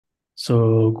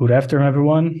Good afternoon,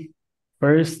 everyone.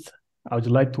 First, I would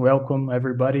like to welcome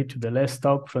everybody to the last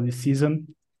talk from the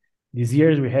season. This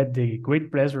year, we had the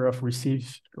great pleasure of receiving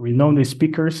renowned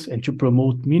speakers and to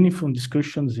promote meaningful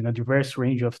discussions in a diverse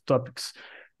range of topics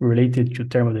related to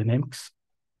thermodynamics.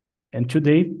 And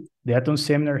today, the Atom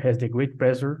Seminar has the great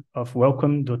pleasure of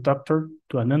welcoming Dr.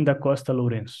 Tuanan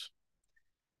Lourenço.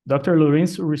 Dr.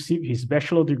 Lourenço received his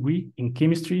bachelor degree in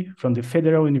chemistry from the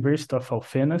Federal University of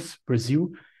Alfenas, Brazil,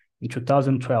 in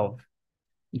 2012.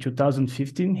 In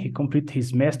 2015, he completed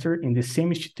his master in the same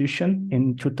institution.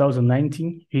 In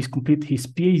 2019, he completed his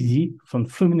PhD from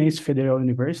Fluminense Federal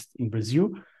University in Brazil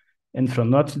and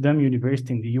from Notre Dame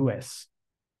University in the US.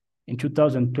 In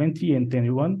 2020 and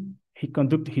 2021, he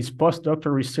conducted his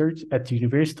postdoctoral research at the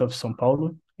University of São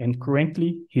Paulo, and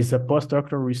currently he is a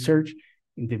postdoctoral research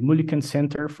in the Mulliken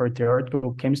Center for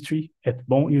Theoretical Chemistry at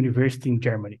Bonn University in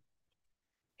Germany.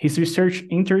 His research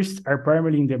interests are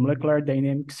primarily in the molecular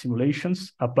dynamics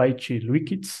simulations applied to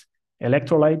liquids,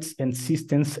 electrolytes, and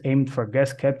systems aimed for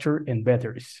gas capture and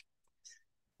batteries.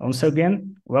 Once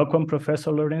again, welcome, Professor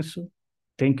Lourenço.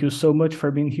 Thank you so much for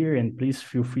being here, and please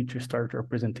feel free to start your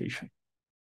presentation.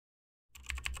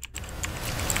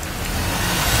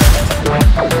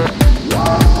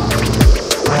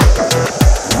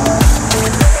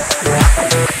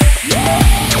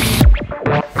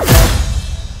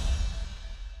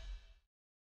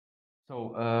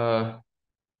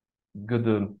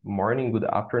 Good morning, good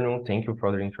afternoon. Thank you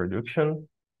for the introduction.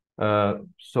 Today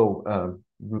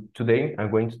I'm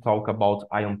going to talk about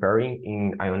ion pairing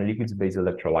in ionic liquids-based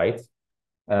electrolytes.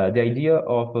 The idea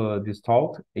of this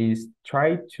talk is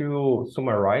try to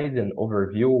summarize and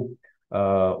overview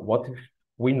what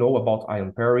we know about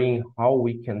ion pairing, how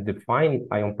we can define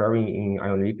ion pairing in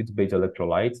ionic liquids-based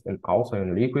electrolytes and also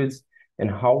ion liquids, and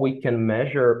how we can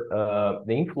measure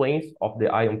the influence of the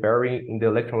ion pairing in the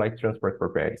electrolyte transport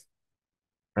properties.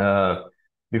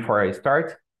 Before I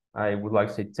start, I would like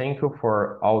to say thank you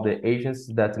for all the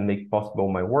agencies that make possible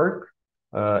my work,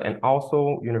 and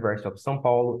also University of São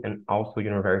Paulo and also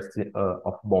University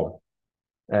of Bonn.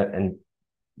 And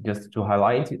just to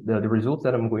highlight, the results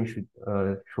that I'm going to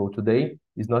show today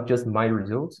is not just my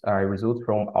results, are results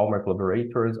from all my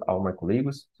collaborators, all my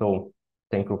colleagues. So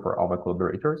thank you for all my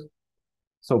collaborators.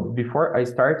 So before I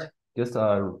start, just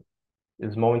a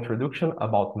small introduction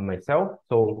about myself.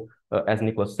 So as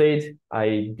Nicolas said,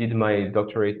 I did my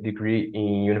doctorate degree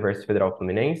in University Federal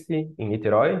Fluminense in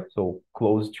Niterói, so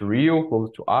close to Rio, close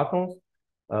to Athens.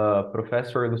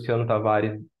 Professor Luciano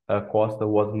Tavares Costa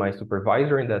was my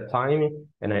supervisor in that time,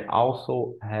 and I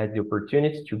also had the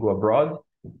opportunity to go abroad.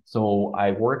 So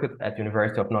I worked at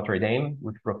University of Notre Dame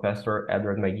with Professor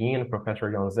Edward Maguin and Professor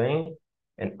Jan Zeng,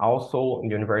 and also in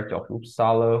the University of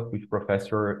Uppsala with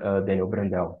Professor Daniel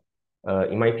Brandel.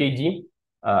 In my PhD,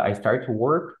 I started to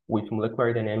work with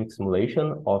molecular dynamic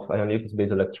simulation of ionic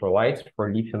liquids-based electrolytes for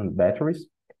lithium batteries.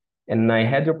 And I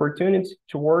had the opportunity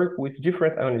to work with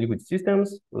different ionic liquid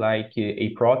systems like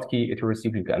aprotic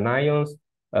heterocyclic anions,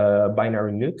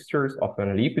 binary mixtures of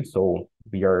ionic liquids. So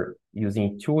we are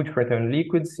using two different ionic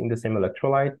liquids in the same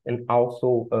electrolyte, and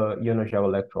also ionogel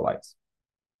electrolytes.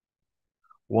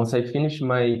 Once I finished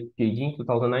my PhD in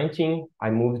 2019, I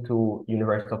moved to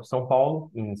University of São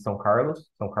Paulo in São Carlos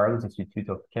Institute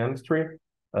of Chemistry,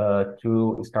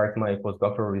 to start my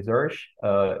postdoctoral research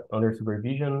under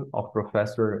supervision of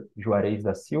Professor Juarez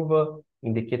da Silva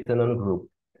in the Tuanan group.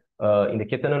 In the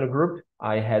Tuanan group,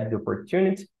 I had the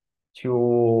opportunity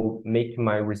to make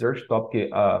my research topic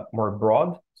more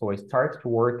broad. So I started to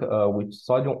work with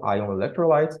sodium-ion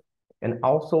electrolytes. And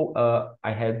also,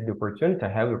 I have the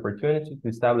opportunity to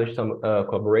establish some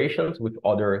collaborations with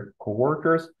other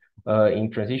coworkers in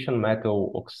transition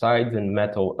metal oxides and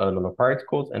metal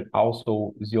nanoparticles, and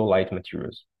also zeolite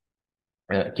materials.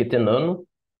 Tuanan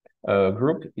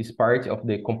group is part of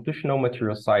the Computational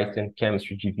Material Science and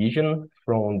Chemistry Division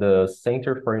from the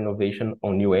Center for Innovation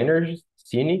on New Energies,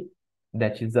 CINE,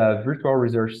 that is a virtual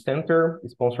research center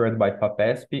sponsored by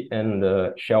FAPESP and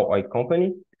Shell Oil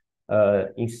Company.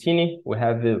 In CINE, we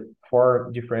have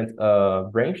 4 different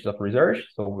branches of research,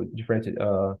 so different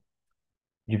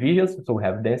divisions. So we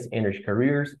have dense energy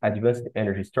carriers, advanced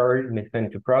energy storage, methane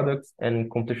to products, and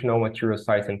computational material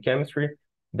science and chemistry.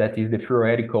 That is the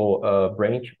theoretical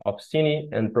branch of CINE,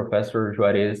 and Professor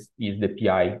Juarez is the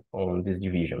PI on this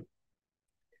division.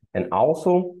 And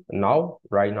also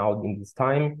right now in this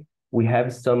time, we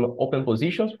have some open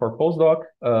positions for postdoc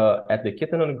at the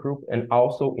Tuanan group and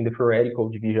also in the theoretical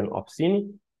division of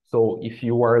CINE. So if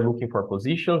you are looking for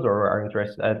positions or are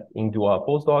interested in doing a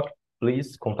postdoc,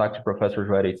 please contact Professor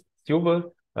Juarez Silva.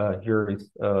 Here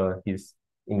is his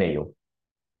email.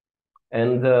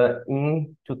 And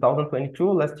in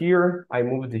 2022, last year, I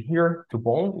moved here to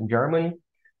Bonn in Germany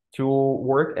to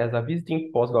work as a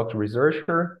visiting postdoc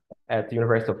researcher at the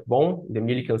University of Bonn, the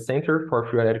Millikan Center for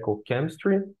Free Radical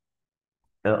Chemistry,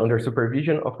 under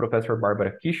supervision of Professor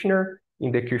Barbara Kirchner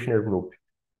in the Kirchner Group.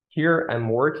 Here, I'm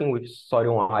working with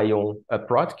sodium-ion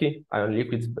Protic, ion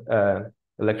liquids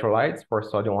electrolytes for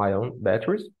sodium-ion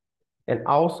batteries, and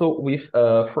also with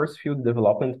first field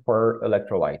development for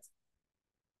electrolytes.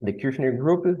 The Kirchner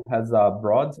Group has a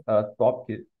broad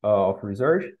topic of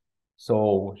research.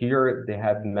 So here they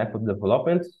have method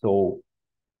development. So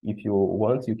if you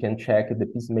want, you can check the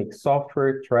PeaceMake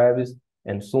software, Travis,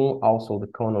 and soon also the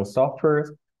Conan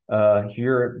software.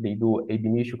 Here they do ab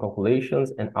initio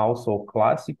calculations and also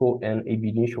classical and ab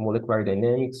initio molecular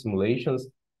dynamics simulations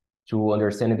to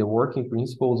understand the working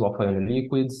principles of ionic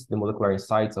liquids, the molecular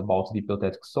insights about the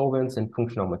diplomatic solvents and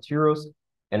functional materials,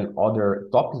 and other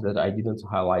topics that I didn't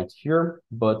highlight here.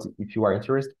 But if you are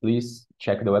interested, please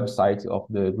check the website of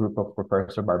the group of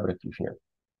Professor Barbara Kirchner.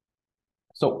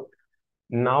 So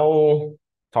now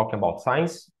talking about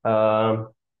science,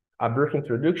 a brief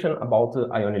introduction about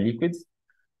ionic liquids.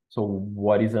 So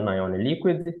what is an ionic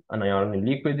liquid? An ionic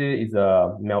liquid is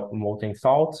a molten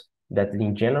salt that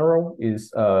in general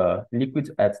is liquid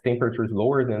at temperatures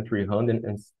lower than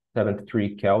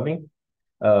 373 Kelvin.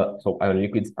 So ionic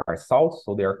liquids are salts,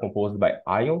 so they are composed by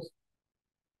ions.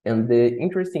 And the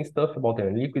interesting stuff about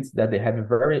ionic liquids that they have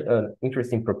very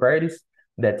interesting properties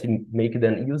that make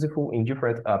them useful in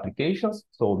different applications.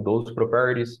 So those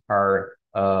properties are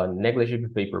negligible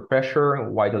vapor pressure,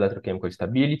 wide electrochemical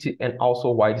stability, and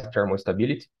also wide thermal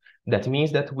stability. That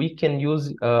means that we can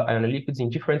use ionic liquids in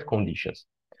different conditions.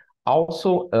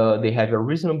 Also, they have a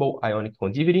reasonable ionic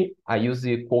conductivity. I use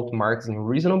the quote marks in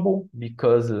reasonable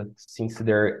because since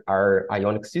there are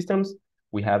ionic systems,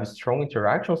 we have strong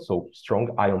interactions, so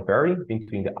strong ion pairing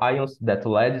between the ions that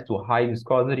led to high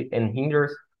viscosity and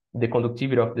hinders the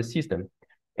conductivity of the system.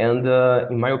 And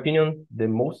in my opinion, the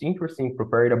most interesting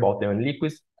property about the ion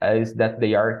liquids is that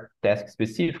they are task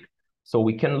specific. So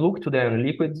we can look to the ion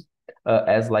liquids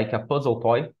as like a puzzle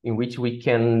toy in which we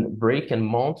can break and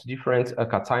mount different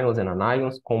cations and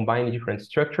anions, combine different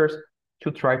structures to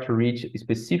try to reach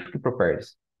specific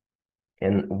properties.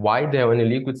 And why the ionic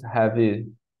liquids have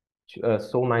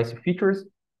so nice features?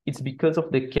 It's because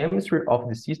of the chemistry of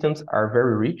the systems are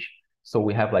very rich. So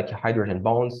we have like hydrogen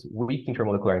bonds, weak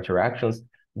intermolecular interactions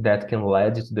that can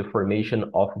lead to the formation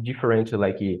of different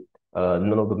like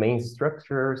nanodomain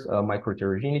structures,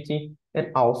 microheterogeneity, and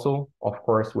also, of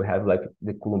course, we have like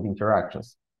the Coulomb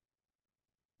interactions.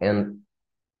 And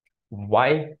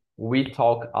why we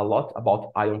talk a lot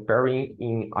about ion pairing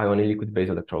in ionic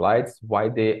liquid-based electrolytes, why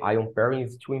the ion pairing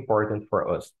is too important for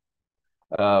us.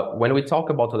 When we talk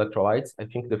about electrolytes, I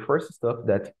think the first stuff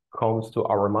that comes to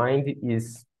our mind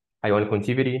is ionic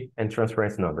conductivity and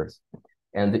transference numbers.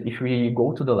 And if we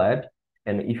go to the lab,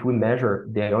 and if we measure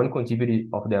the ionic conductivity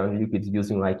of the ionic liquids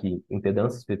using like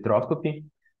impedance spectroscopy,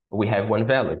 we have one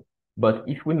value. But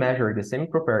if we measure the same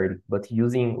property, but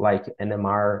using like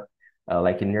NMR,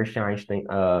 like Inertia-Einstein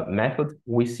method,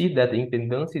 we see that the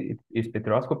impedance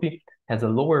spectroscopy has a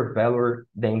lower value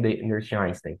than the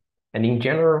Inertia-Einstein. And in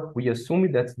general, we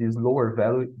assume that this lower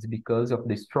value is because of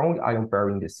the strong ion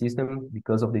pairing in the system,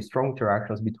 because of the strong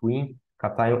interactions between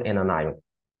cation and anion.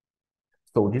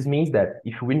 So this means that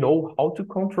if we know how to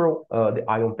control the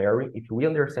ion pairing, if we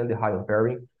understand the ion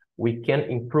pairing, we can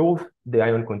improve the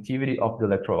ion conductivity of the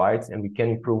electrolytes and we can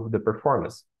improve the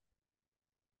performance.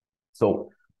 So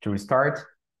to start,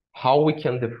 how we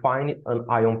can define an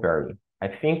ion pairing? I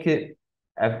think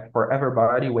for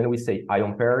everybody, when we say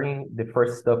ion pairing, the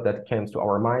first stuff that comes to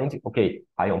our mind, okay,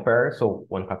 ion pair, so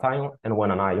one cation and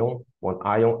one anion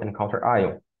and counter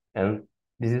ion. And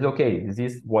this is okay, this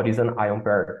is what is an ion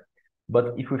pair.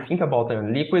 But if we think about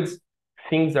ion liquids,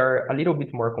 things are a little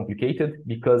bit more complicated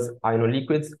because ion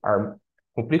liquids are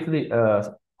completely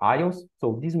ions.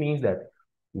 So this means that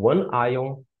one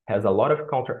ion has a lot of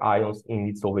counter ions in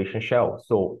its solvation shell.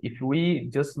 So if we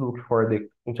just look for the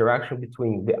interaction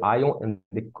between the ion and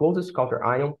the closest counter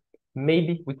ion,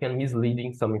 maybe we can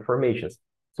misleading some information.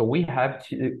 So we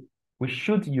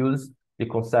should use the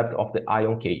concept of the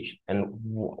ion cage. And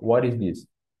what is this?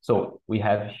 So we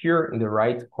have here in the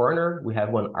right corner, we have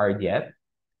one RDF.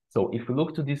 So if we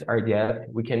look to this RDF,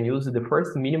 we can use the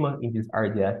first minimum in this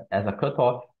RDF as a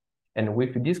cutoff. And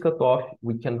with this cutoff,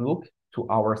 we can look to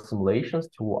our simulations,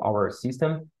 to our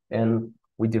system, and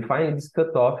we define this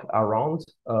cutoff around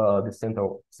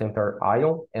the center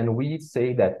ion. And we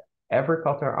say that every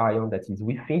counter ion that is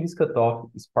within this cutoff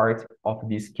is part of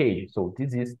this cage. So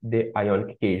this is the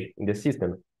ionic cage in the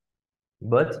system.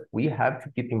 But we have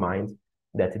to keep in mind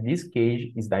that this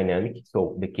cage is dynamic,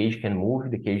 so the cage can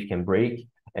move, the cage can break,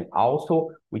 and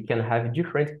also we can have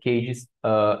different cages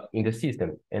in the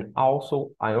system. And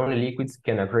also ionic liquids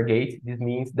can aggregate. This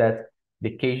means that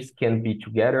the cages can be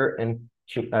together and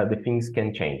the things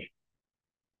can change.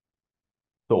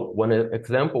 So one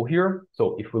example here,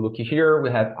 so if we look here, we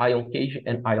have ion cage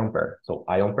and ion pair. So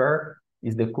ion pair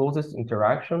is the closest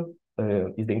interaction,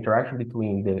 is the interaction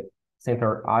between the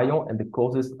center ion and the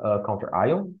closest counter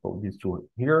ion. So these two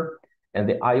here. And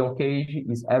the ion cage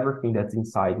is everything that's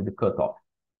inside the cutoff.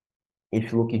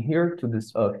 If you look in here to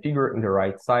this figure in the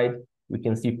right side, we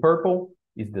can see purple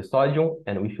is the sodium.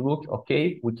 And if you look,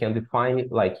 okay, we can define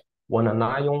it like one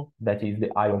anion, that is the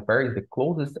ion pair, is the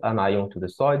closest anion to the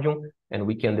sodium. And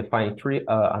we can define three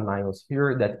anions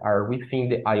here that are within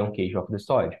the ion cage of the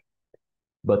sodium.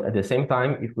 But at the same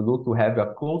time, if we look to have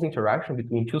a close interaction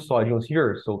between two sodiums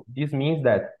here, so this means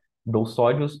that those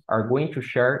sodiums are going to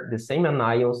share the same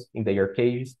anions in their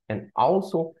cages, and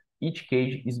also each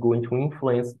cage is going to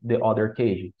influence the other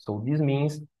cage. So this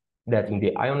means that in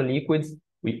the ion liquids,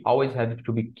 we always have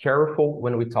to be careful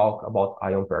when we talk about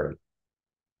ion pairing.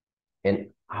 And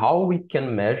how we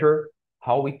can measure,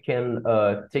 how we can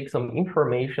take some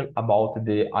information about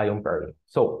the ion pairing.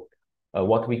 So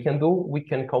what we can do, we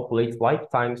can calculate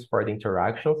lifetimes for the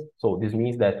interactions. So this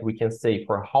means that we can say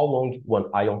for how long one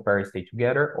ion pair stay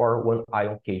together or one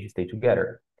ion cage stay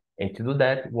together. And to do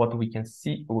that, what we can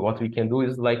do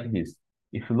is like this.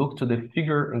 If you look to the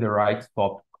figure in the right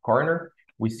top corner,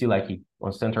 we see like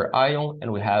one center ion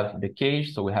and we have the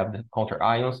cage, so we have the counter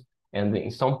ions. And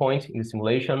in some point in the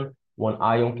simulation, one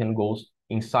ion can go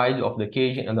inside of the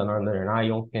cage and another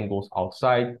ion can go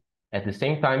outside. At the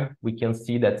same time, we can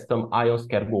see that some ions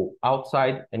can go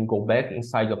outside and go back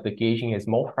inside of the cage in a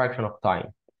small fraction of time.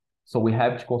 So we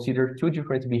have to consider two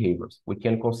different behaviors. We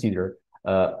can consider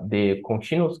the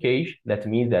continuous cage. That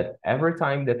means that every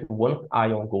time that one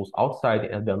ion goes outside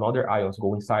and another ions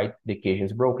go inside, the cage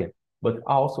is broken. But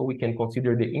also we can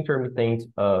consider the intermittent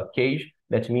cage.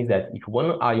 That means that if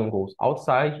one ion goes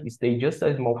outside, it stays just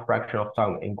a small fraction of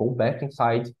time and go back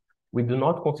inside, we do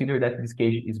not consider that this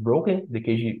cage is broken. The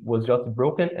cage was just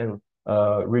broken and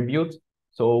rebuilt.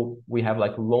 So we have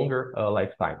like longer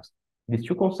lifetimes. These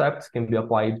two concepts can be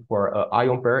applied for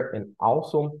ion pair and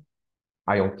also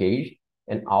ion cage.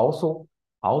 And also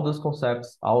all those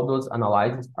concepts, all those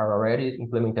analyses are already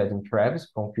implemented in Travis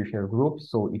from Kirchner Group.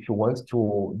 So if you want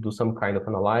to do some kind of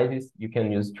analysis, you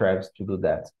can use Travis to do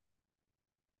that.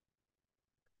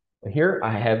 Here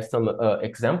I have some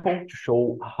example to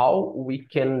show how we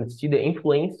can see the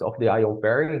influence of the ion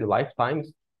pairing, the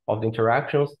lifetimes of the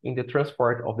interactions in the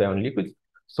transport of the ion liquids.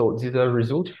 So this is a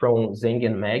result from Zhang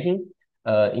and Megan.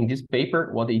 In this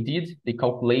paper, what they did, they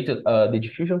calculated the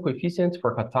diffusion coefficients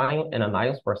for cation and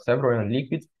anions for several ion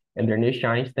liquids and their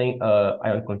Nash-Einstein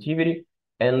ion conductivity,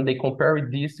 and they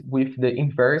compared this with the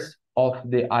inverse of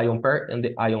the ion pair and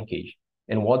the ion cage.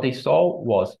 And what they saw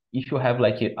was if you have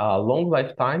like a long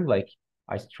lifetime, like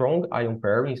a strong ion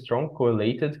pairing, strong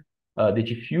correlated, the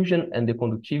diffusion and the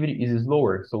conductivity is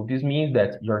lower. So this means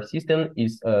that your system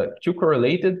is too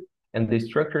correlated and the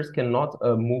structures cannot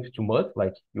move too much,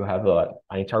 like you have an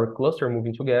entire cluster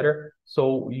moving together.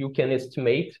 So you can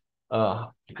estimate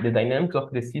the dynamics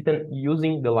of the system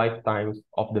using the lifetimes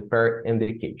of the pair and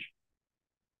the cage.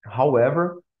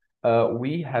 However,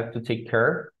 we have to take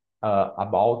care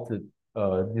about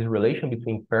this relation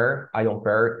between ion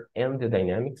pair and the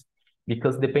dynamics,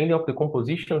 because depending on the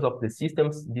compositions of the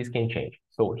systems, this can change.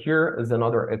 So here is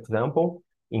another example.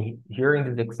 Here in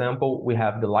this example, we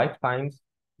have the lifetimes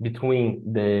between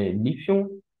the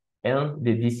lithium and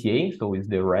the DCA. So it's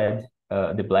the red,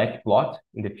 the black plot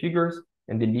in the figures,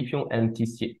 and the lithium and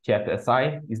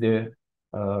TFSI is the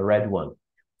red one.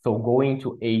 So going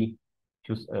to A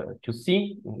to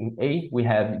C, in A, we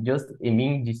have just a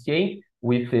mean DCA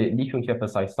with lithium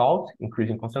TFSI salt,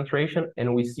 increasing concentration,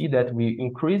 and we see that we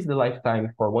increase the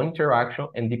lifetime for one interaction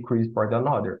and decrease for the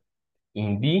another.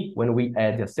 In B, when we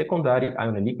add a secondary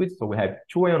ion liquid, so we have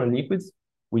two ion liquids,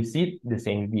 we see the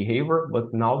same behavior,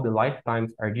 but now the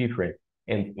lifetimes are different.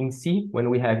 And in C,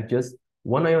 when we have just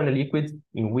one ion liquid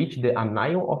in which the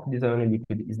anion of this ion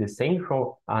liquid is the same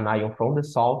from an ion from the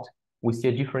salt, we see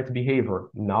a different behavior.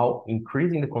 Now,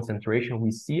 increasing the concentration,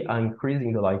 we see an increase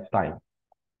in the lifetime.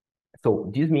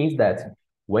 So this means that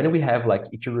when we have like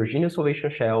heterogeneous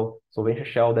solvation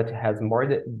shell that has more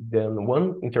than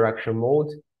one interaction mode,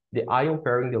 the ion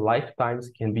pairing, the lifetimes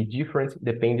can be different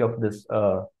depending on this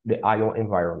the ion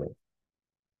environment.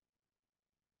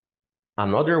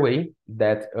 Another way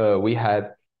that we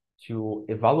have to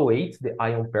evaluate the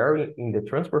ion pairing in the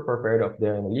transport property of the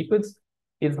ion liquids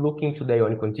is looking to the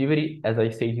ionic conductivity, as I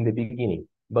said in the beginning.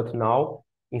 But now,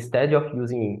 instead of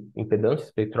using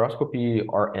impedance spectroscopy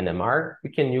or NMR,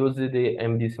 we can use the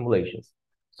MD simulations.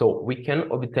 So we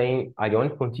can obtain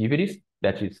ionic conductivities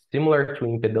that is similar to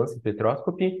impedance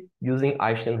spectroscopy using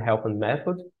Einstein-Helfand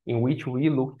method, in which we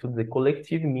look to the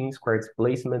collective mean square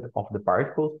displacement of the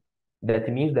particles. That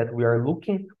means that we are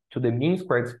looking to the mean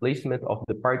square displacement of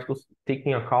the particles,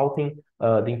 taking accounting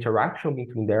the interaction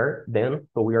between them.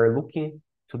 So we are looking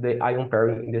to the ion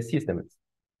pairing in the systems.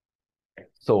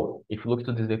 So if you look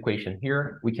to this equation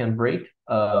here, we can break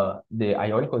the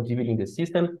ionic conductivity in the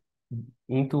system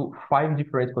into 5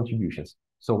 different contributions.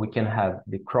 So we can have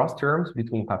the cross terms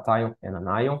between cation and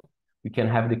anion. We can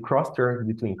have the cross terms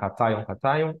between cation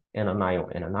and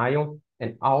anion.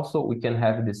 And also we can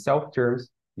have the self terms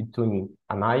between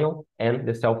anion and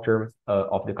the self terms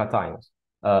of the cations.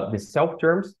 The self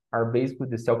terms are basically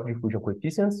the self diffusion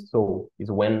coefficients. So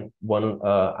it's when one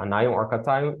anion or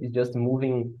cation is just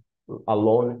moving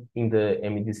alone in the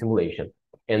MD simulation.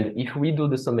 And if we do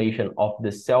the summation of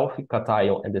the self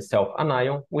cation and the self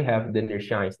anion, we have the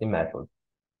Nash-Einstein method.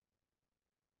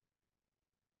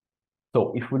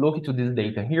 So if we look into this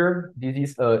data here, this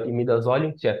is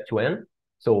imidazolium TF2N.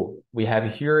 So we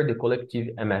have here the collective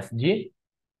MSG.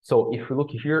 So if we look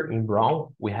here in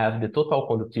brown, we have the total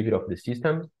conductivity of the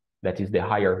system. That is the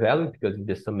higher value because it's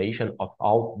the summation of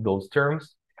all those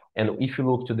terms. And if you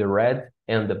look to the red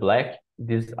and the black,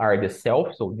 these are the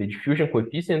self, so the diffusion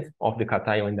coefficients of the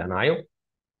cation and the anion.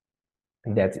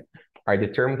 That are the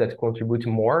terms that contribute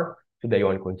more to the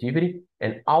ionic conductivity.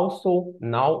 And also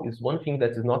now is one thing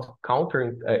that is not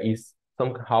is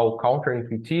somehow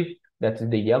counterintuitive. That is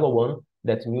the yellow one.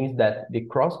 That means that the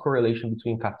cross correlation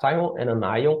between cation and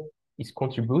anion is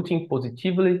contributing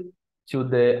positively to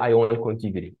the ionic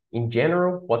conductivity. In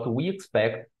general, what we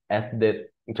expect as the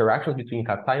interactions between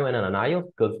cation and anion,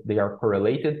 because they are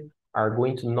correlated, are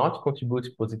going to not contribute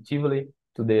positively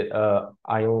to the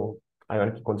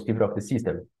ionic conductivity of the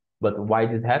system. But why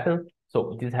this happens?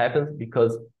 So this happens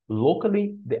because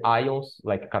locally the ions,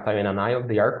 like cation and anion,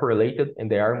 they are correlated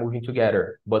and they are moving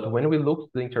together. But when we look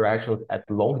at the interactions at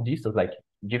long distance, like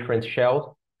different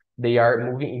shells, they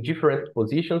are moving in different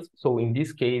positions. So in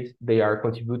this case, they are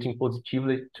contributing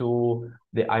positively to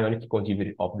the ionic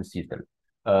conductivity of the system.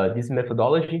 This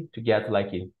methodology to get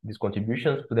these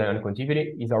contributions to the ionic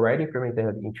conductivity is already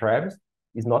implemented in Travis.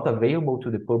 It's not available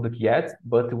to the public yet,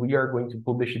 but we are going to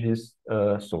publish this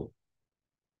soon.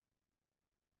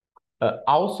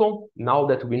 Also, now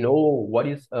that we know what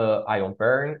is ion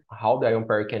pairing, how the ion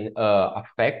pair can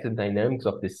affect the dynamics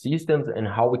of the systems, and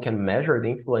how we can measure the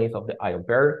influence of the ion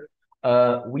pair,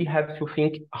 we have to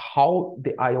think how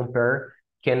the ion pair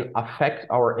can affect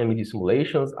our MD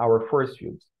simulations, our force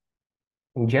fields.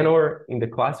 In general, in the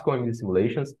classical MD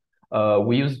simulations,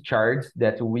 we use charts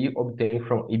that we obtain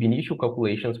from ab initio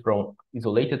calculations from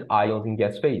isolated ions in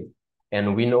gas phase.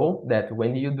 And we know that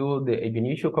when you do the ab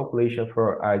initio calculation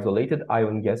for isolated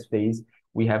ion in gas phase,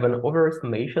 we have an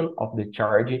overestimation of the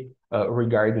charge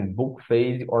regarding bulk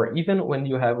phase, or even when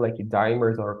you have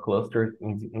dimers or clusters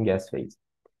in gas phase.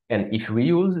 And if we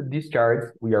use these charts,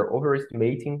 we are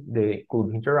overestimating the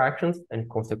Coulomb interactions and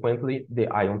consequently the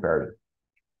ion pairing.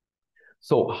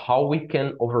 So how we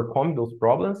can overcome those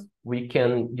problems? We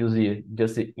can use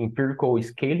just the empirical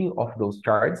scaling of those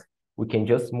charts. We can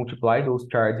just multiply those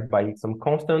charts by some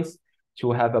constants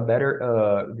to have a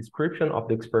better description of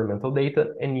the experimental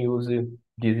data and use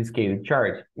this scaled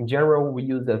chart. In general, we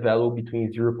use a value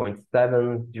between 0.7,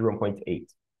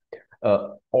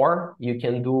 0.8. Or you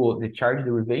can do the charge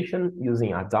derivation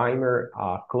using a dimer,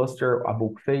 a cluster, a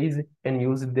bulk phase, and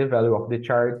use the value of the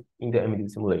charge in the MD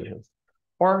simulations.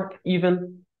 Or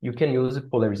even you can use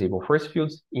polarizable force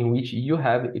fields in which you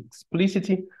have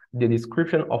explicitly the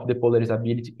description of the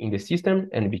polarizability in the system.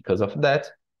 And because of that,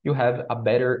 you have a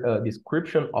better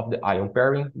description of the ion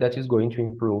pairing that is going to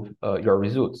improve your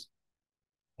results.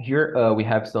 Here we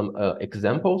have some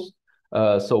examples.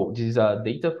 So this is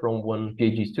data from one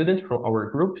PhD student from our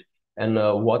group. And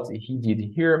what he did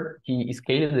here, he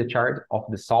scaled the charge of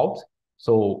the salt.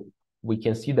 So we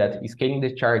can see that scaling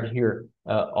the charge here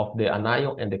of the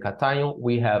anion and the cation,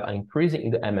 we have an increase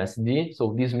in the MSD.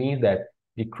 So this means that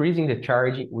decreasing the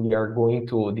charge, we are going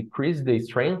to decrease the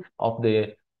strength of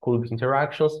the Coulomb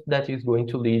interactions that is going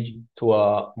to lead to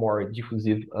a more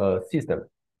diffusive system.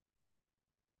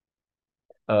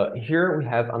 Here we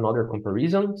have another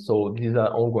comparison. So this is an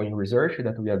ongoing research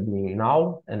that we are doing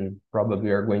now, and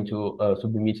probably are going to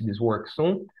submit this work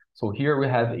soon. So here we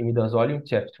have imidazolium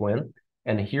TF2N,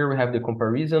 and here we have the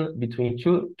comparison between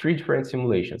three different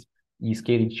simulations: the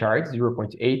scaled charge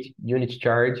 0.8, unit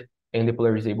charge, and the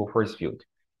polarizable force field.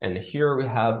 And here we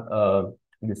have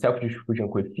the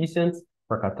self-distribution coefficients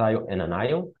for cation and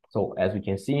anion. So as we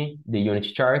can see, the unit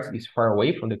charge is far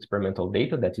away from the experimental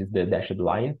data, that is the dashed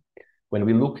line. When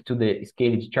we look to the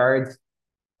scaled charge,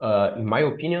 in my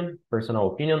opinion, personal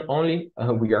opinion only,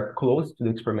 we are close to the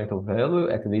experimental value,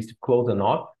 at least close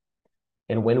enough.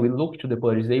 And when we look to the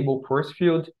polarizable force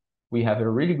field, we have a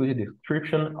really good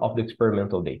description of the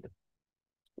experimental data.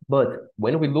 But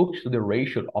when we look to the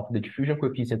ratio of the diffusion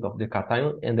coefficient of the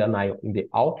cation and the anion in the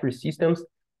all three systems,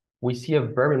 we see a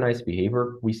very nice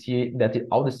behavior. We see that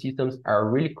all the systems are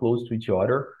really close to each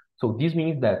other. So this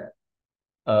means that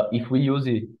if we use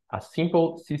a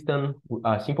simple system,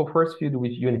 a simple force field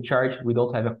with unit charge, we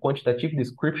don't have a quantitative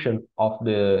description of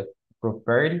the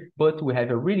property, but we have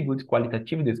a really good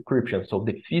qualitative description. So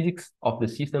the physics of the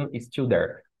system is still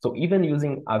there. So even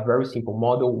using a very simple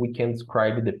model, we can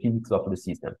describe the physics of the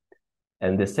system.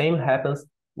 And the same happens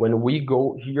when we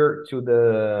go here to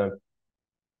the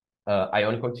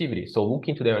ionic conductivity. So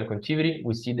looking to the ionic conductivity,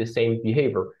 we see the same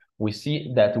behavior. We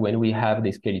see that when we have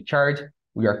the scaled charge,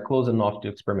 we are close enough to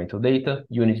experimental data.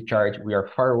 Unit charge, we are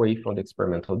far away from the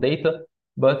experimental data.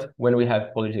 But when we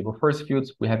have polarizable force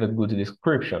fields, we have a good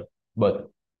description. But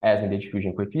as in the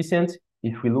diffusion coefficient,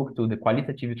 if we look to the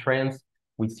qualitative trends,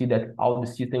 we see that all the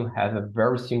systems have a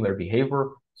very similar behavior.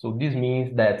 So this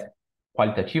means that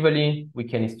qualitatively, we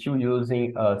can still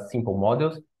using simple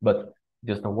models, but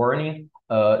just a warning,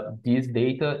 this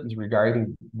data is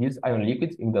regarding these ion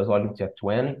liquids in the solid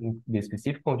Tuanan in the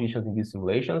specific conditions in these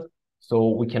simulations. So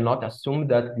we cannot assume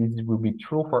that this will be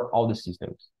true for all the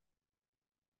systems.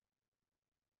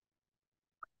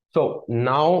 So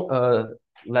now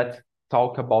let's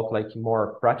talk about like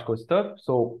more practical stuff.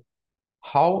 So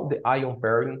how the ion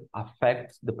pairing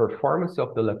affects the performance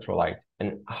of the electrolyte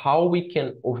and how we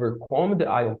can overcome the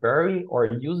ion pairing or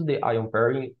use the ion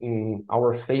pairing in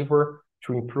our favor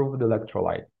to improve the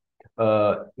electrolyte.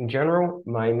 In general,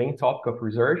 my main topic of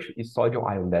research is sodium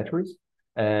ion batteries,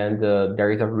 and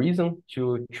there is a reason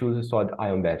to choose sodium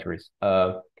ion batteries.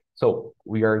 So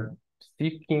we are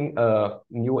seeking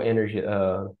new energy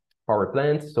power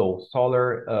plants, so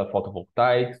solar,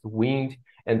 photovoltaics, wind.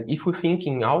 And if we think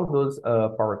in all those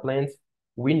power plants,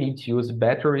 we need to use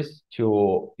batteries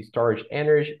to storage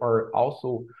energy, or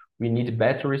also we need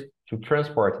batteries to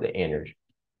transport the energy.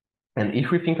 And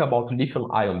if we think about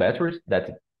lithium-ion batteries, that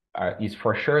is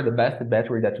for sure the best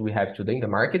battery that we have today in the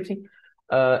market.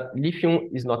 Lithium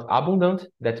is not abundant.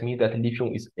 That means that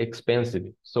lithium is expensive.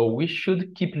 So we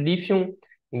should keep lithium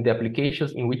in the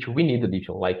applications in which we need the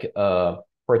lithium, like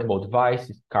portable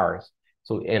devices, cars.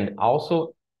 So, and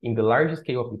also in the large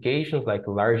scale applications, like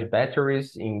large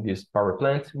batteries in these power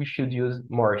plants, we should use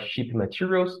more cheap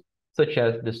materials, such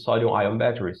as the sodium-ion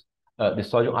batteries. The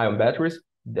sodium-ion batteries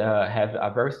have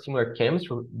a very similar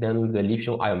chemistry than the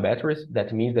lithium-ion batteries.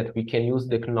 That means that we can use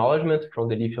the acknowledgement from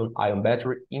the lithium-ion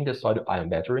battery in the sodium-ion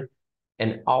battery.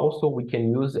 And also we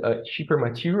can use cheaper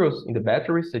materials in the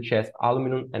batteries, such as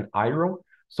aluminum and iron.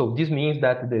 So this means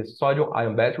that the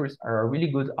sodium-ion batteries are a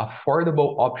really good,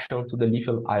 affordable option to the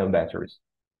lithium-ion batteries.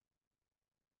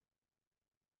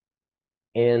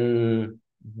 And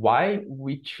why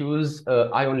we choose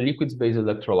ion liquids-based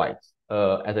electrolytes?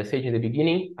 As I said in the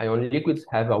beginning, ion liquids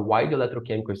have a wide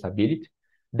electrochemical stability.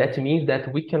 That means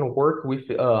that we can work with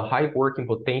high working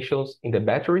potentials in the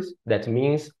batteries. That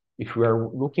means if we are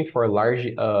looking for large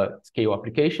scale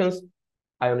applications,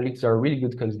 ion liquids are really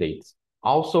good candidates.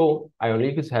 Also, ion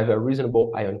liquids have a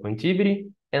reasonable ion conductivity,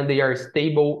 and they are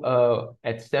stable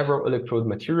at several electrode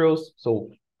materials.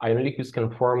 So ion liquids can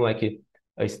form like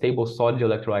a stable solid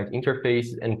electrolyte interface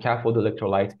and cathode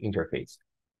electrolyte interface.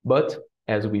 But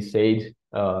as we said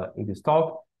in this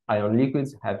talk, ion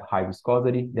liquids have high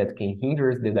viscosity that can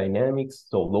hinder the dynamics,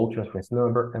 so low transference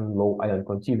number and low ion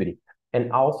conductivity.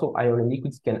 And also ion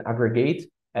liquids can aggregate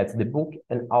at the bulk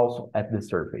and also at the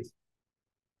surface.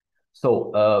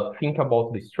 So think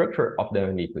about the structure of the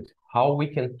ion liquid, how we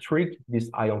can treat this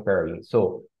ion pairing.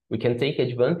 So we can take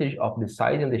advantage of the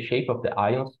size and the shape of the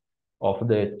ions, of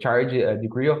the charge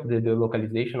degree of the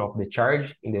localization of the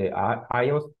charge in the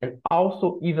ions, and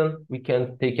also even we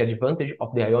can take advantage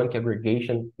of the ionic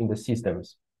aggregation in the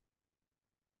systems.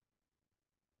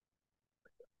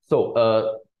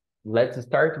 So let's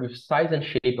start with size and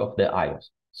shape of the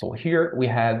ions. So here we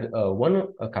have one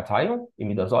cation,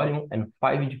 imidazolium, and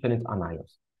 5 different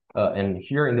anions. And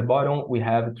here in the bottom, we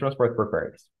have transport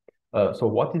properties. So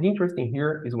what is interesting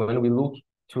here is when we look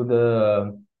to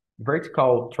the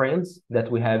vertical trends that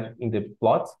we have in the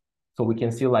plots. So we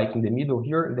can see like in the middle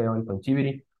here, in the ionic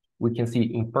conductivity, we can see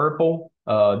in purple,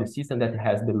 the system that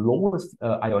has the lowest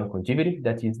ionic conductivity,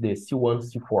 that is the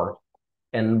C1, C4.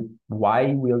 And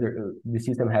why the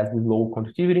system has this low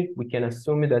conductivity? We can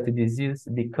assume that this is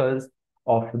because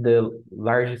of the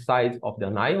large size of the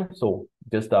anion, so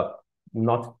just a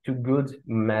not too good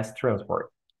mass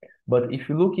transport. But if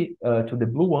you look to the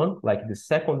blue one, like the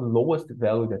second lowest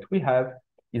value that we have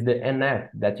is the NF,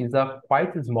 that is a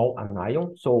quite small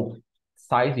anion. So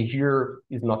size here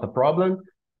is not a problem.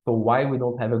 So why we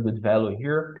don't have a good value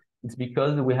here? It's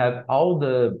because we have all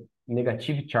the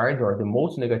negative charge, or the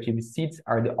most negative seats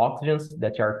are the oxygens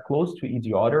that are close to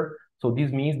each other. So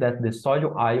this means that the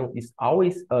sodium ion is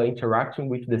always interacting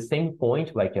with the same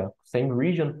point, like a same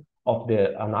region of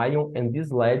the anion, and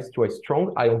this leads to a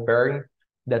strong ion pairing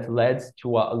that leads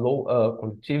to a low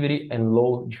conductivity and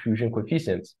low diffusion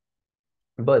coefficients.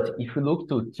 But if you look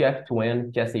to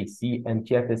TF2N, TSAC, and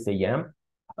TFSAM,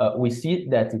 we see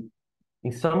that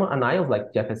in some anions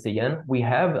like TFSAN, we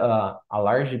have a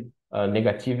large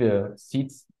negative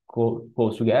seats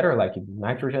close together, like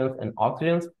nitrogens and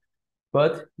oxygens,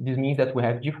 but this means that we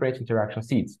have different interaction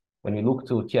seats. When we look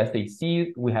to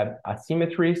TSAC, we have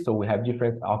asymmetry, so we have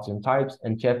different oxygen types,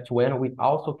 and TF2N, we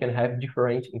also can have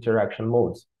different interaction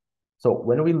modes. So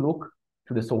when we look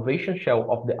to the solvation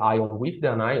shell of the ion with the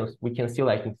anions, we can see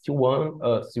like in C1,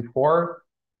 C4,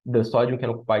 the sodium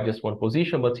can occupy just one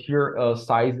position, but here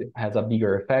size has a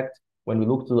bigger effect. When we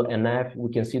look to the NF,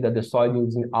 we can see that the sodium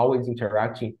is always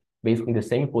interacting basically in the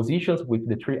same positions with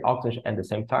the three oxygens at the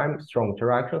same time, strong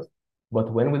interactions.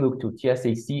 But when we look to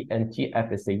TSAC and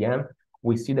TFSAM,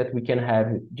 we see that we can have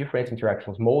different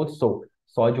interactions modes. So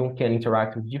sodium can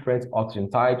interact with different oxygen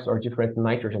types or different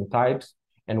nitrogen types.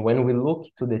 And when we look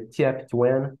to the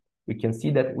TF2N, we can see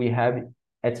that we have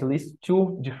at least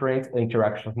two different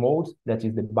interaction modes, that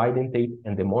is the bidentate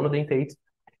and the monodentate.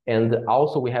 And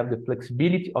also we have the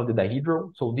flexibility of the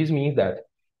dihedral. So this means that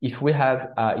if we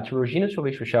have a heterogeneous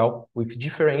solvation shell with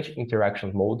different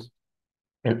interaction modes,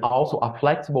 and also a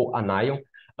flexible anion,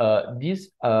 this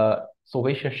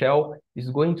solvation shell is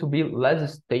going to be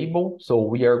less stable. So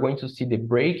we are going to see the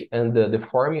break and the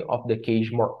forming of the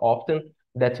cage more often.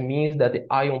 That means that the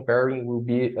ion pairing will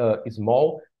be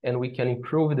small, and we can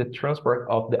improve the transport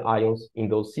of the ions in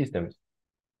those systems.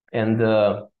 And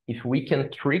if we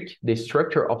can trick the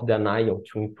structure of the anion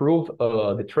to improve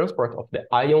the transport of the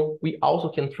ion, we also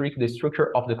can trick the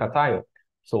structure of the cation.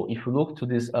 So if you look to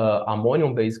these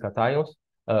ammonium-based cations,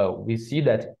 we see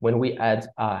that when we add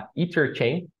a ether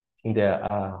chain in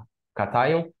the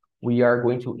cation, we are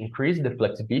going to increase the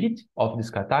flexibility of this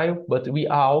cation, but we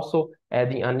are also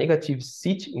adding a negative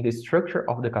seat in the structure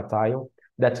of the cation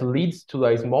that leads to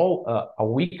a small, a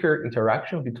weaker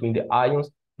interaction between the ions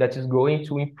that is going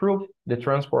to improve the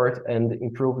transport and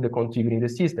improve the conductivity in the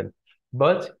system.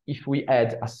 But if we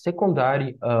add a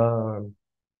secondary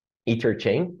ether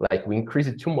chain, like we increase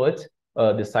it too much,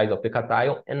 the size of the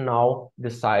cation, and now the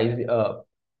size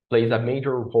plays a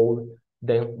major role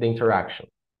than the interaction.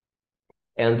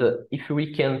 And if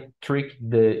we can trick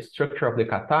the structure of the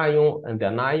cation and the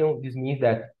anion, this means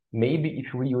that maybe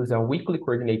if we use a weakly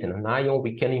coordinated anion,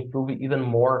 we can improve even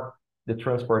more the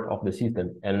transport of the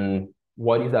system. And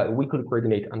what is a weakly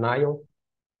coordinated anion?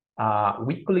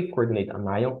 Weakly coordinated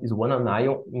anion is one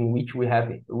anion in which we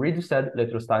have reduced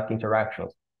electrostatic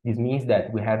interactions. This means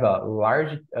that we have a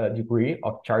large degree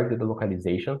of charge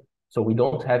localization. So we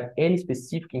don't have any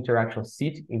specific interaction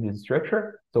seat in this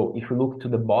structure. So if you look to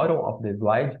the bottom of the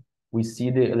slide, we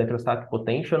see the electrostatic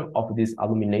potential of this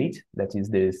aluminate, that is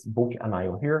this bulk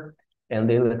anion here, and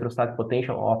the electrostatic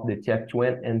potential of the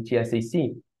TF2N and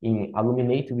TSAC. In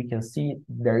aluminate, we can see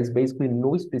there is basically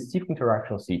no specific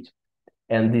interaction seat.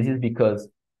 And this is because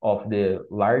of the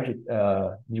large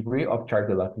degree of charge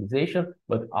localization,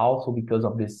 but also because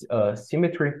of this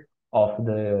symmetry of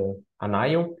the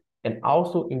anion. And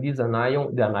also in this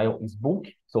anion, the anion is bulk.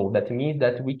 So that means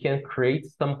that we can create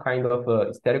some kind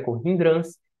of spherical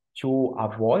hindrance to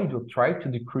avoid or try to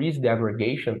decrease the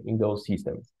aggregation in those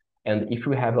systems. And if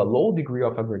we have a low degree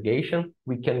of aggregation,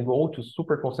 we can go to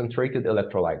super concentrated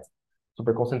electrolytes.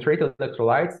 Super concentrated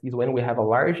electrolytes is when we have a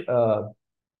large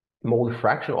mole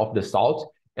fraction of the salt.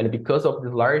 And because of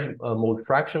this large mole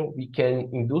fraction, we can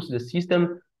induce the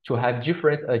system to have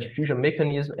different diffusion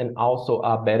mechanisms and also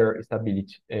a better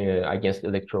stability against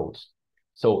electrodes.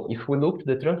 So if we look to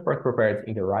the transport properties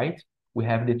in the right, we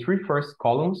have the three first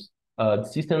columns, the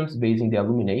systems based in the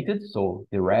illuminated, so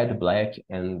the red, black,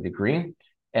 and the green.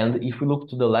 And if we look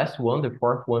to the last one, the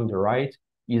fourth one, the right,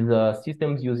 is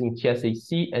systems using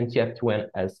TSAC and TF2N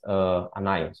as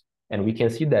anions. And we can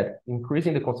see that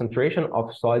increasing the concentration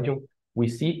of sodium, we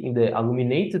see in the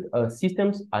illuminated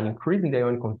systems an increase in the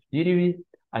ionic conductivity,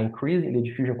 an increase in the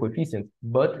diffusion coefficient,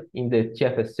 but in the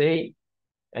TFSA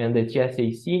and the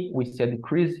TSAC, we see a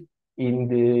decrease in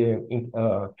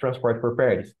the transport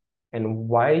properties. And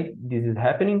why this is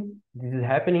happening? This is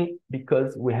happening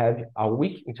because we have a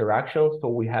weak interaction, so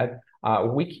we have a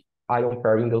weak ion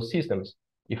pair in those systems.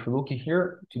 If you look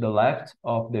here to the left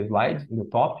of the slide, in the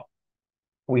top,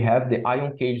 we have the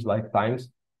ion cage lifetimes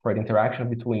for the interaction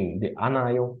between the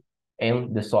anion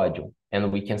and the sodium.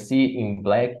 And we can see in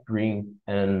black, green,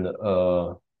 and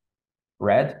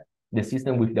red, the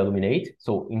system with the aluminate.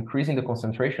 So increasing the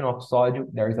concentration of sodium,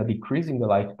 there is a decrease in the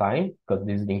lifetime, because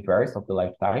this is the inverse of the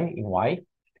lifetime in Y.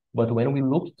 But when we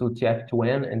look to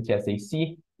TF2N and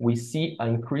TSAC, we see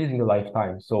an increase in the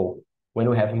lifetime. So when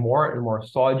we have more and more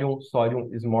sodium, sodium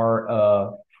is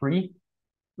more free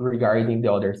regarding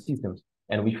the other systems.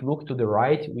 And if you look to the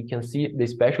right, we can see the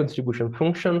special distribution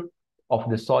function of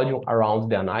the sodium around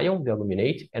the anion, the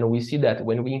aluminate. And we see that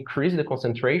when we increase the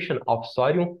concentration of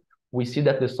sodium, we see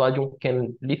that the sodium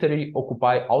can literally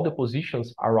occupy all the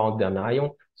positions around the anion.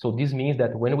 So this means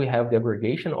that when we have the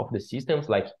aggregation of the systems,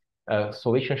 like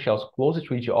solvation shells close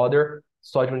to each other,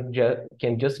 sodium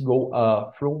can just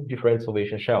go through different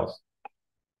solvation shells.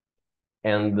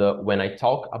 And when I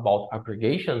talk about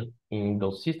aggregation in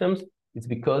those systems, it's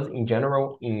because in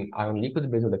general, in ion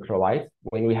liquid-based electrolytes,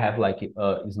 when we have like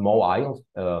small ions,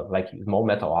 like small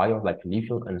metal ions, like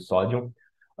lithium and sodium,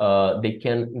 they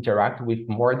can interact with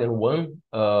more than one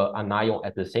anion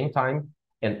at the same time.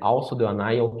 And also the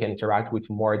anion can interact with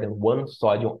more than one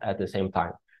sodium at the same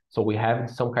time. So we have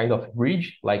some kind of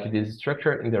bridge, like this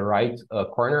structure in the right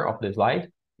corner of the slide,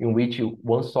 in which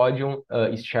one sodium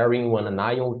is sharing one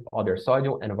anion with other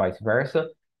sodium and vice versa.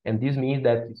 And this means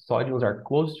that sodiums are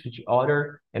close to each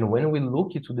other. And when we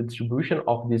look into the distribution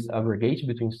of this aggregate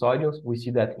between sodiums, we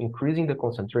see that increasing the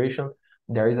concentration,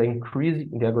 there is an increase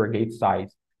in the aggregate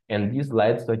size. And this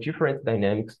leads to different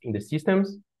dynamics in the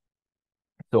systems.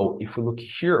 So if we look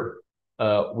here,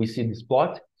 we see this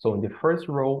plot. So in the first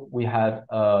row, we have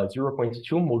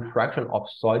 0.2 mole fraction of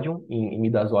sodium in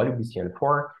imidazole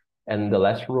BCN4. And the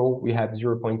last row, we have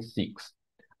 0.6.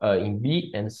 In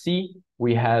B and C,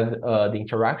 we have the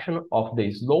interaction of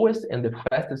the slowest and the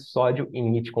fastest sodium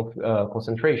in each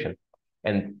concentration.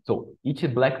 And so each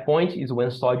black point is when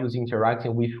sodium is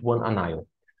interacting with one anion.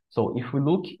 So if we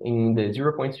look in the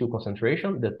 0.2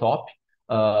 concentration, the top,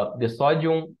 the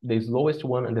sodium, the slowest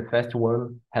one and the fast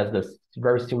one has this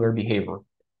very similar behavior.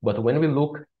 But when we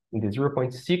look in the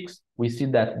 0.6, we see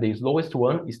that the slowest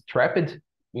one is trapped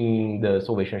in the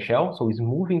solvation shell, so it's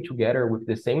moving together with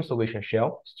the same solvation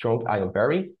shell, strong ion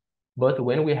pairing. But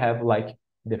when we have like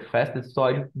the fastest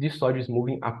sodium, this sodium is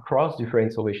moving across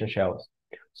different solvation shells.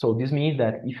 So this means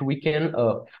that if we can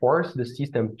force the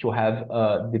system to have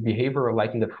the behavior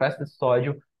like in the fastest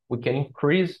sodium, we can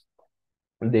increase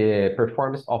the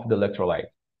performance of the electrolyte.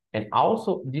 And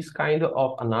also this kind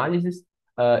of analysis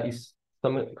is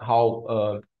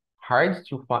somehow hard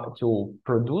to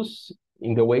produce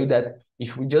in the way that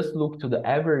if we just look to the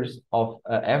average of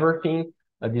everything,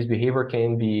 this behavior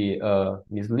can be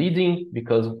misleading,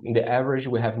 because in the average,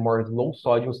 we have more low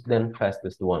sodiums than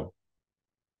fastest one.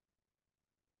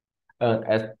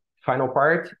 As final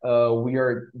part,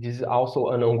 this is also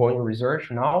an ongoing research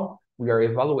now. We are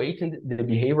evaluating the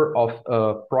behavior of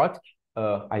protic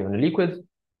ionic liquid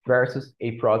versus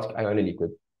aprotic ionic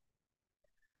liquid.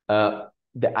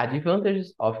 The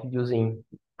advantages of using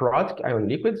protic ion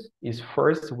liquids is,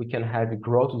 first, we can have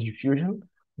growth diffusion,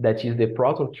 that is the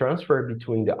proton transfer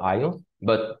between the ions.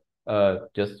 But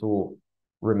just to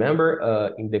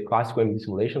remember, in the classical MD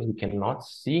simulations, we cannot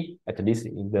see, at least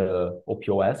in the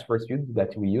OPOS first field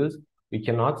that we use, we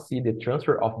cannot see the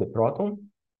transfer of the proton.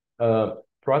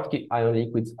 Protic ion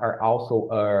liquids are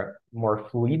also more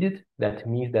fluid. That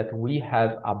means that we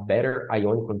have a better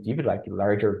ionic conductivity, like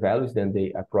larger values than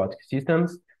the aprotic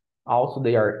systems. Also,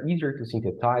 they are easier to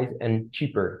synthesize and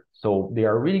cheaper. So they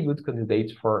are really good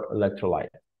candidates for electrolyte.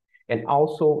 And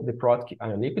also the protic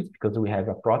ion liquids, because we have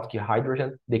a protic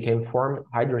hydrogen, they can form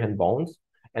hydrogen bonds,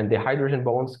 and the hydrogen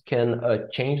bonds can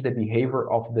change the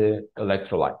behavior of the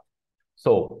electrolyte.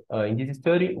 So in this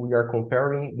study, we are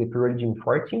comparing the pyridine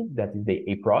 14, that is the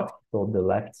aprotic, so the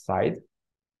left side,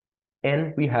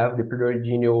 and we have the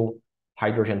pyridinyl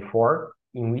hydrogen 4,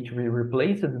 in which we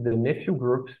replaced the methyl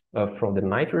group from the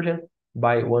nitrogen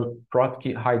by one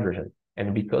protic hydrogen.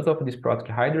 And because of this protic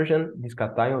hydrogen, this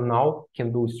cation now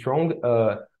can do strong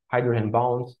hydrogen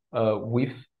bonds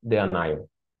with the anion.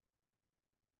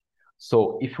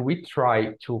 So if we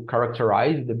try to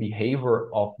characterize the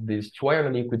behavior of these two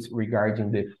ion liquids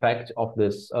regarding the effect of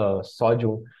this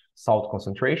sodium salt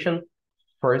concentration,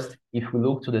 first, if we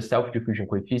look to the self-diffusion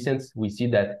coefficients, we see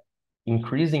that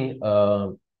increasing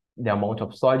the amount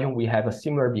of sodium, we have a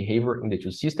similar behavior in the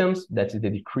two systems. That is the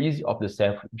decrease of the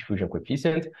self-diffusion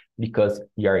coefficient, because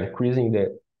we are increasing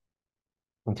the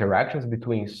interactions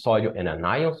between sodium and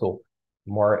anion, so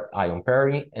more ion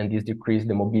pairing, and this decreases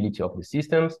the mobility of the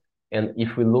systems. And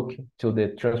if we look to the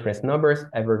transference numbers,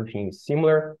 everything is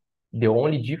similar. The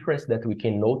only difference that we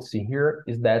can notice here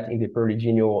is that in the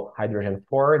pyridinal hydrogen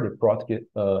 4, the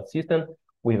protic system,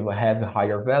 we have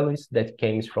higher values that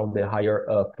came from the higher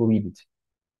fluidity.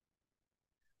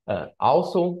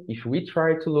 Also, if we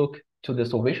try to look to the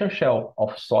solvation shell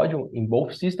of sodium in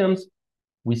both systems,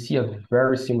 we see a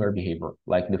very similar behavior.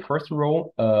 Like the first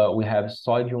row, we have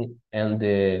sodium and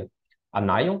the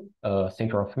anion,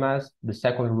 center of mass. The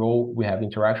second row, we have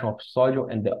interaction of sodium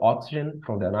and the oxygen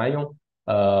from the anion.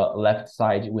 Left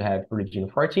side, we have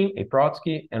pyridinal 14, a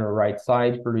protic, and right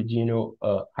side, pyridinal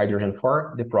hydrogen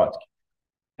 4, the protic.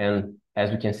 And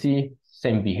as we can see,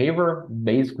 same behavior,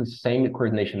 basically same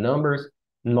coordination numbers,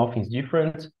 nothing's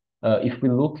different. If we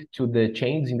look to the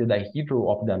change in the dihedral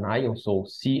of the anion, so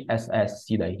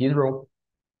CSSC dihedral,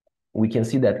 we can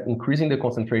see that increasing the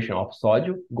concentration of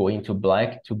sodium, going to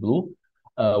black to blue,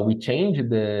 we change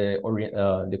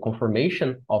the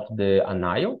conformation of the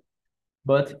anion,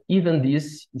 but even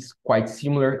this is quite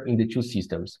similar in the two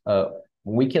systems.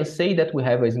 We can say that we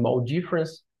have a small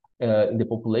difference in the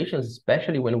populations,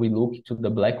 especially when we look to the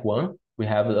black one. We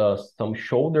have some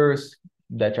shoulders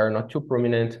that are not too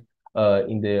prominent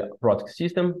in the protic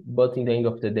system, but in the end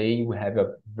of the day, we have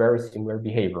a very similar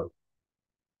behavior.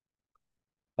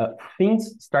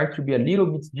 Things start to be a little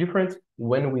bit different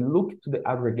when we look to the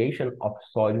aggregation of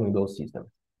sodium in those systems.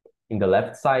 In the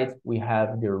left side, we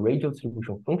have the radial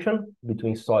distribution function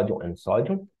between sodium and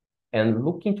sodium. And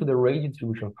looking to the radial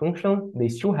distribution function, they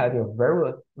still have a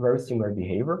very similar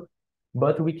behavior,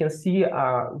 but we can see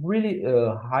a really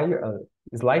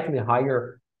slightly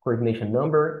higher coordination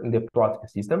number in the protic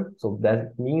system. So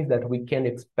that means that we can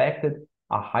expect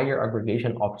a higher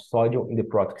aggregation of sodium in the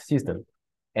protic system.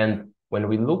 And when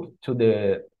we look to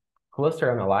the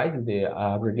cluster analysis, the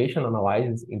aggregation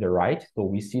analysis in the right, so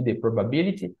we see the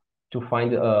probability to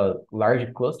find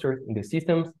large clusters in the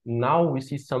systems. Now we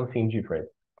see something different.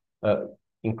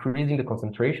 Increasing the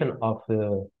concentration of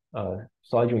the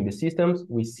sodium in the systems,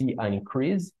 we see an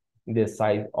increase in the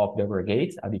size of the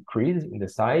aggregates, a decrease in the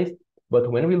size.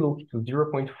 But when we look to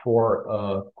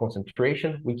 0.4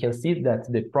 concentration, we can see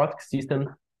that the protic system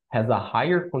has a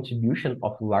higher contribution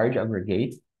of large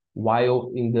aggregates,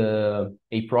 while in the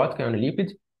aprotic ionic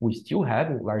liquid, we still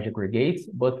have large aggregates,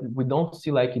 but we don't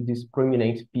see like this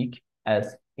prominent peak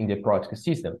as in the protic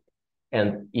system.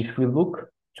 And if we look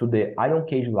to the ion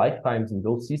cage lifetimes in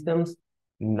those systems,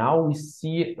 now we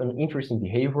see an interesting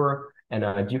behavior and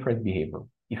a different behavior.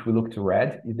 If we look to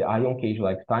red, is the ion cage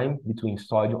lifetime between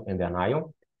sodium and the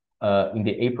anion. In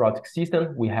the aprotic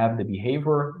system, we have the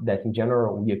behavior that in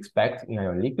general we expect in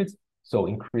ion liquids. So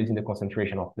increasing the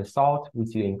concentration of the salt, we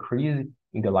see an increase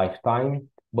in the lifetime.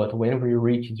 But when we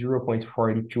reach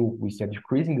 0.42, we see a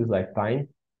decrease in this lifetime.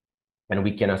 And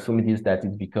we can assume this that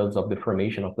it's because of the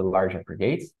formation of the large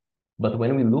aggregates. But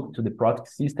when we look to the protic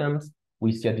systems,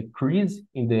 we see a decrease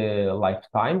in the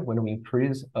lifetime when we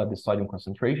increase the sodium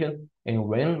concentration. And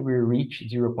when we reach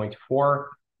 0.4,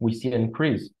 we see an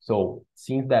increase. So it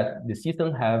seems that the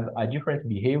system have a different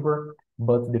behavior,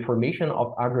 but the formation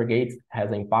of aggregates has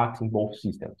an impact in both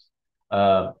systems.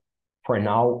 For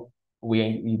now,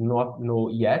 we do not know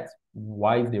yet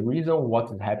why is the reason,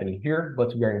 what is happening here,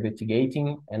 but we are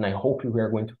investigating, and I hope we are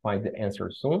going to find the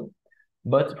answer soon.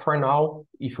 But for now,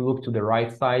 if you look to the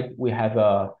right side, we have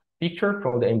a picture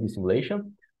from the MD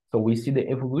simulation. So we see the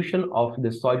evolution of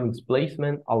the sodium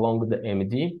displacement along the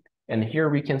MD. And here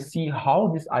we can see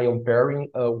how this ion pairing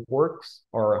works,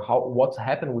 or what's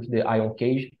happened with the ion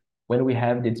cage when we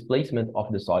have the displacement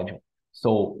of the sodium.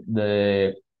 So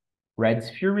the red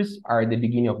spheres are the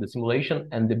beginning of the simulation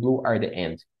and the blue are the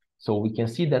end. So we can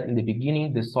see that in the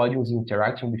beginning, the sodium is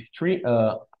interacting with three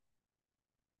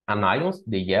anions,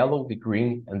 the yellow, the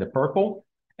green, and the purple.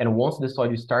 And once the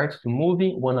sodium starts to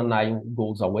moving, one anion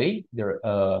goes away,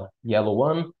 the yellow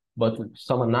one, but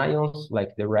some anions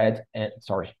like the red and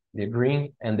the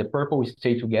green and the purple will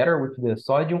stay together with the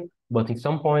sodium, but in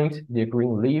some point the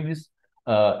green leaves,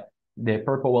 the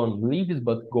purple one leaves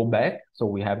but go back. So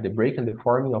we have the break and the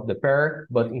forming of the pair,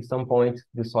 but in some point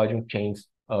the sodium changes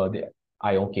the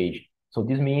ion cage. So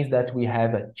this means that we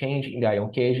have a change in the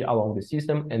ion cage along the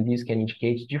system, and this can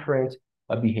indicate different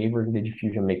behavior in the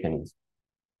diffusion mechanism.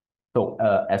 So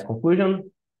as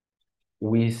conclusion,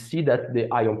 we see that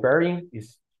the ion pairing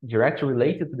is directly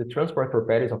related to the transport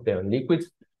properties of the ion liquids,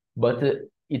 but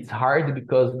it's hard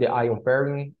because the ion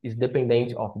pairing is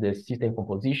dependent of the system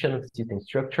composition, system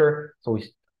structure, so it's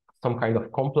some kind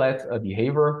of complex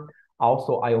behavior.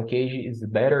 Also, ion cage is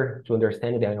better to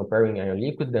understand the ion pairing ion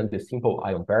liquid than the simple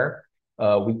ion pair.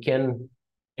 We can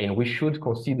and we should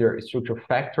consider structural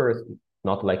factors,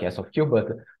 not like S of Q, but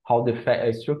how the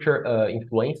structure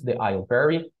influence the ion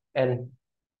pairing, and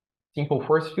simple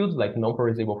force fields, like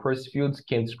non-polarizable force fields,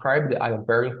 can describe the ion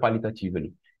pairing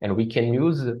qualitatively. And we can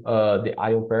use the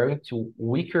ion pairing to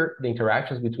weaken the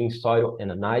interactions between soil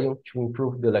and an ion to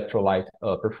improve the electrolyte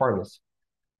performance.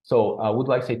 So I would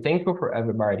like to say thank you for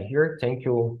everybody here. Thank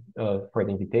you for the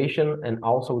invitation. And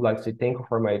also would like to say thank you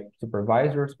for my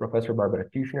supervisors, Professor Barbara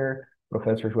Kirchner,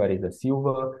 Professor Juarez da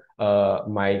Silva,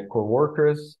 my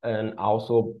co-workers, and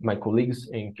also my colleagues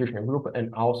in Kirchner Group,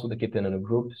 and also the Tuanan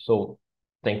Group. So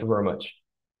thank you very much.